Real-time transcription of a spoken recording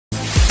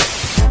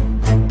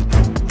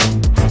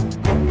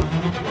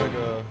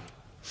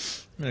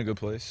I'm in a good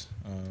place.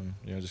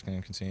 Just going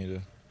to continue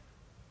to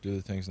do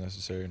the things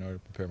necessary in order to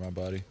prepare my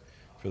body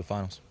for the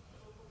finals.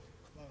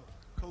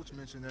 Coach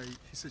mentioned that he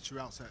sits you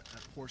out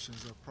at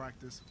portions of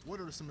practice. What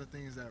are some of the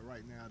things that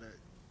right now that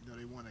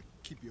they want to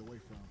keep you away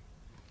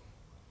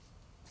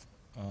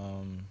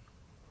from?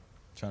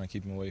 Trying to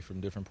keep him away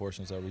from different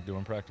portions that we do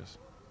in practice.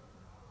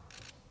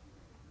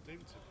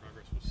 David said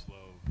progress was slow.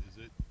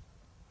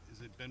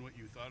 Is it been what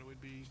you thought it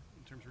would be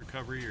in terms of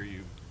recovery? Or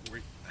you were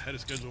ahead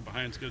of schedule,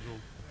 behind schedule?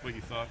 What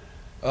you thought?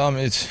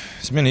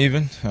 It's been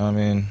even.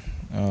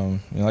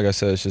 Like I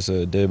said, it's just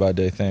a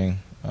day-by-day thing.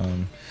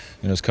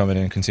 Just coming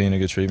in, continue to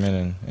get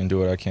treatment, and do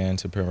what I can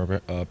to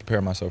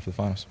prepare myself for the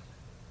finals.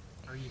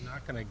 Are you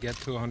not going to get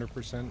to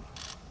 100%,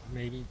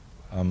 maybe?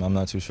 I'm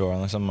not too sure.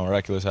 Unless something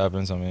miraculous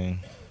happens, just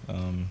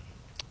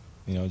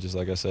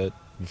like I said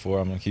before,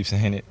 I'm going to keep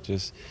saying it.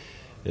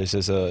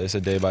 It's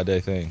a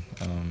day-by-day thing.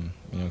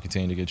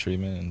 Continue to get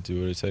treatment and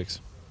do what it takes.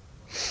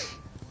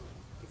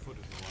 The foot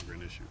is no longer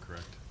an issue,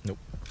 correct? Nope.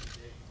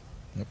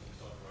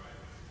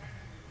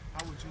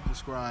 How would you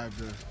describe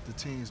the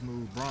team's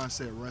mood? Bron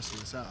said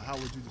restless. How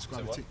would you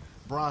describe the team?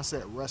 Bron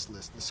said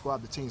restless.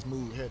 Describe the team's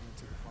mood heading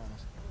into the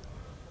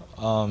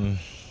finals.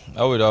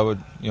 I would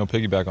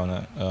piggyback on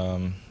that.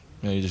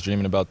 You're just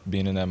dreaming about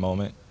being in that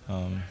moment.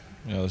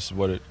 This is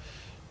what it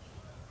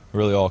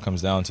really all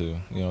comes down to.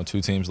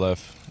 Two teams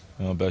left,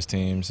 best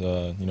teams,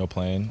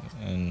 playing,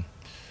 and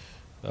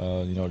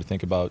to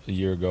think about a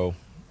year ago,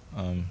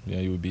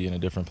 you would be in a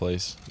different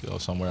place,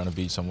 somewhere on a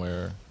beach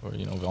somewhere, or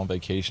on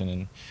vacation,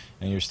 and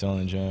you're still in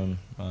the gym,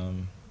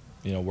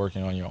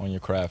 working on your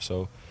craft.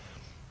 So,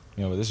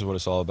 this is what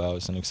it's all about.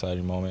 It's an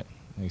exciting moment,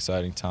 an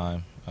exciting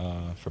time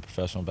for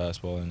professional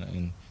basketball,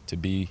 and to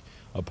be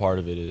a part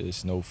of it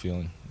is no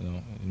feeling,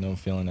 no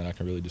feeling that I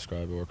can really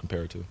describe or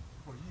compare it to.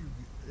 Well,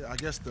 I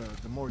guess the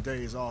more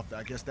days off,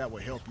 I guess that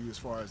would help you as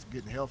far as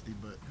getting healthy.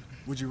 But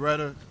would you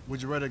rather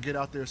get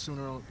out there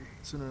sooner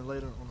than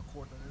later on the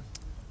court? That is.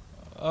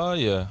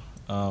 Yeah.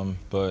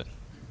 But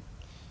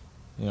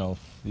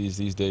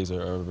these days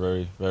are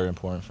very, very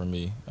important for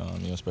me.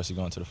 Especially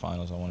going to the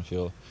finals. I want to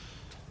feel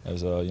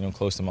as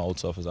close to my old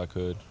self as I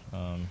could.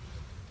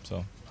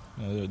 So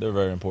they're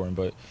very important.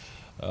 But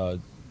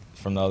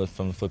from the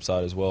flip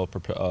side as well,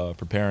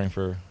 preparing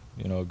for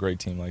a great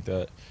team like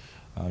that.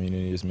 You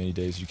need as many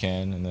days as you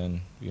can, and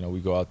then we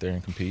go out there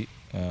and compete.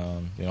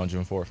 On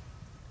June 4th.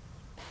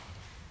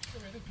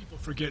 I think people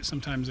forget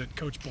sometimes that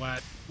Coach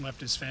Blatt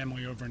left his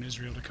family over in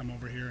Israel to come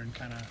over here and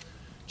kind of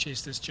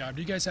chase this job.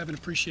 Do you guys have an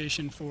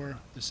appreciation for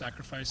the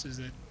sacrifices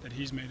that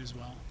he's made as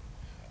well?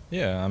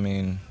 Yeah,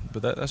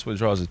 but that's what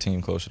draws the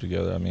team closer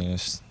together.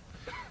 It's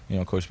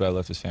Coach Blatt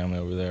left his family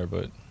over there,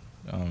 but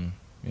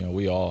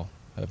we all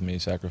have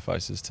made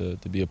sacrifices to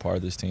be a part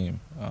of this team.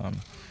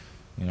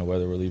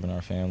 Whether we're leaving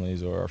our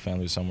families or our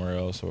families somewhere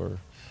else, or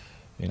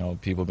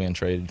people being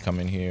traded,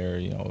 coming here.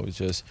 It's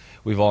just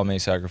we've all made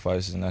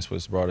sacrifices, and that's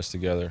what's brought us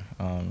together.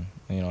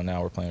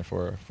 Now we're playing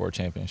for a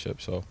championship.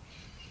 So,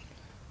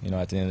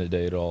 at the end of the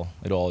day, it'll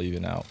all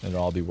even out.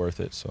 It'll all be worth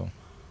it. So.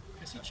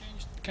 Has he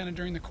changed kind of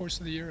during the course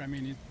of the year?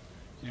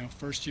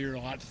 First year, a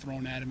lot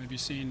thrown at him. Have you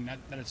seen not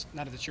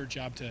that it's your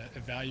job to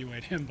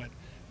evaluate him, but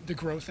the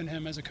growth in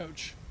him as a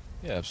coach?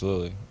 Yeah,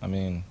 absolutely.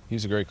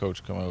 He's a great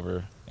coach coming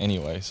over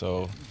anyway,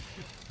 so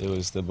it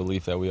was the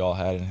belief that we all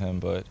had in him.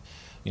 But,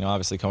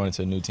 obviously coming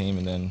into a new team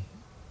and then,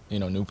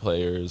 new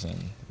players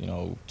and,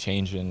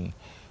 changing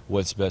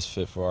what's best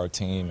fit for our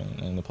team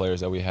and the players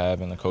that we have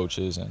and the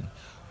coaches and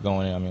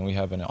going in. We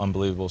have an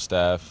unbelievable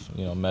staff,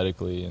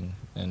 medically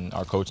and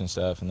our coaching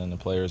staff, and then the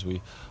players, we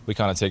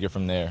kind of take it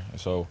from there.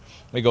 So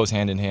it goes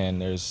hand in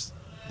hand.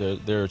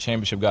 There are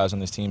championship guys on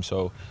this team,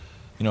 so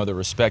the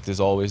respect is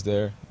always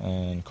there,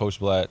 and Coach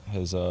Blatt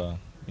has,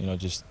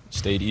 just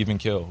stayed even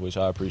kill, which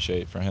I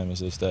appreciate for him. Is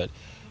just that,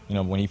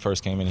 when he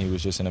first came in, he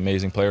was just an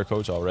amazing player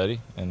coach already,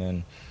 and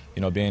then,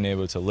 being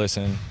able to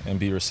listen and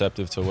be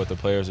receptive to what the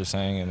players are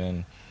saying, and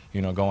then,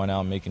 going out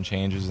and making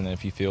changes, and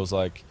if he feels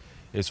like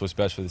it's what's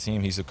best for the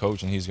team, he's the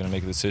coach, and he's going to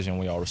make a decision.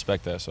 We all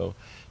respect that. So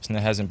there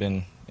hasn't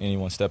been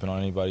anyone stepping on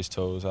anybody's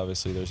toes.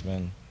 Obviously, there's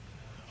been,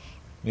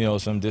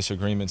 some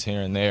disagreements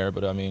here and there,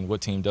 but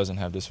what team doesn't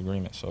have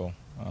disagreements? So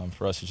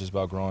for us, it's just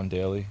about growing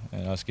daily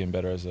and us getting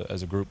better as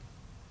a group.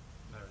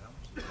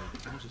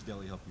 How much does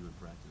daily help you in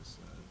practice,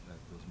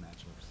 those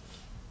matchups?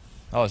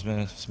 Oh, it's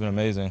been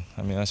amazing.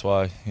 That's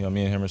why me and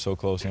him are so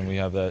close, and we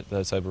have that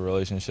type of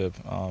relationship.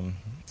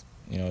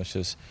 It's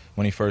just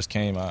when he first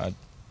came, it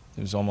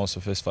was almost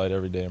a fist fight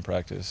every day in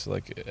practice,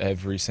 like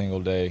every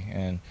single day,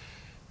 and.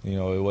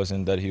 It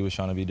wasn't that he was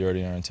trying to be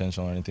dirty or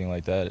intentional or anything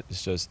like that.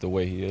 It's just the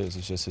way he is.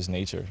 It's just his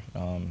nature.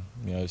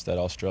 It's that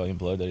Australian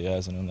blood that he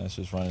has in him that's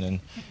just running in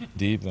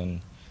deep,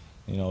 and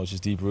it's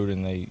just deep rooted.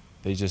 And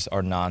they just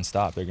are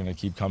nonstop. They're gonna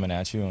keep coming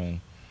at you, and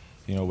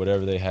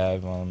whatever they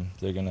have,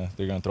 they're gonna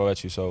throw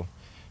at you. So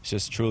it's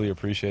just truly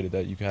appreciated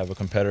that you can have a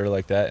competitor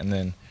like that, and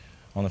then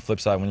on the flip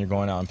side, when you're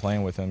going out and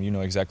playing with him, you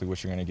know exactly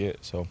what you're gonna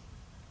get. So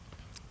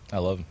I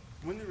love him.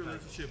 When did the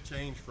relationship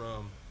change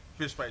from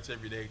fist fights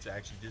every day to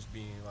actually just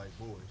being like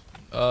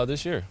boys?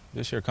 This year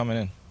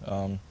coming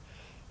in,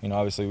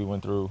 obviously we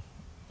went through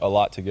a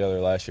lot together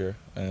last year,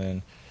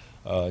 and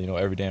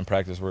every day in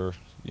practice we're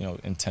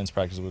intense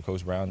practice with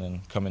Coach Brown,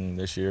 and coming in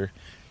this year,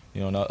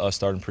 us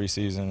starting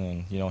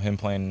preseason and him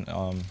playing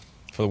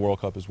for the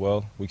World Cup as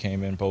well. We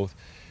came in both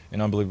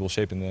in unbelievable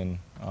shape, and then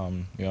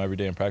every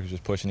day in practice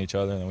just pushing each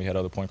other, and then we had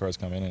other point guards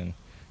come in, and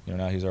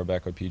now he's our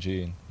backup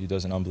PG, and he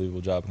does an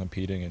unbelievable job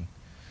competing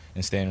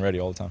and staying ready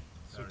all the time.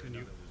 So can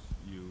you?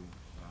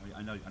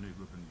 I know you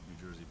grew up in New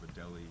Jersey, but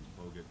Delhi,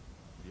 Bogut,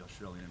 the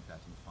Australian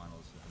impact in the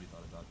finals. Have you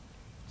thought about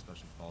the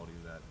special quality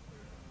of that?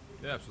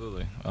 Yeah,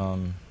 absolutely.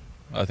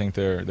 I think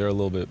they're a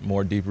little bit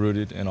more deep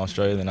rooted in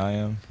Australia than I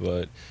am,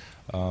 but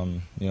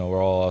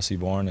we're all Aussie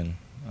born, and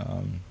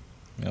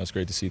it's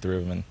great to see three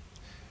of them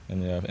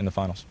in the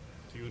finals.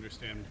 Do you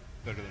understand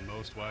better than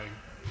most why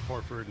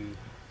Horford and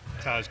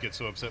Taj get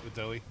so upset with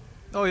Delhi?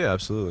 Oh yeah,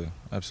 absolutely.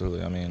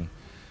 I mean,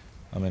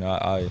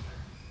 I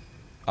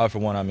for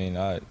one,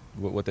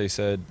 what they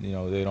said,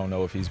 they don't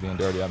know if he's being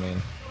dirty. I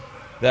mean,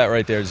 that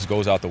right there just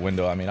goes out the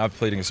window. I mean, I've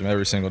played against him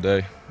every single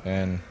day,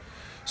 and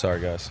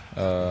sorry guys,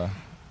 I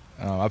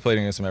played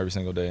against him every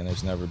single day, and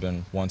there's never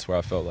been once where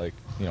I felt like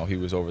he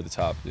was over the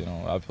top.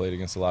 I've played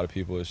against a lot of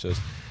people. It's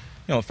just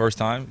first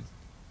time,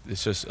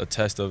 it's just a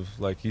test of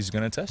like he's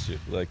gonna test you.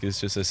 Like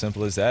it's just as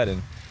simple as that,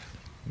 and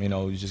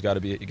you just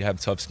got to have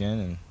tough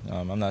skin. And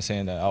I'm not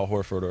saying that Al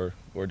Horford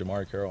or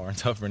DeMar Carroll aren't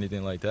tough or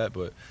anything like that,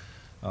 but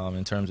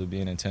in terms of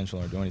being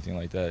intentional or doing anything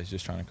like that, he's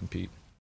just trying to compete.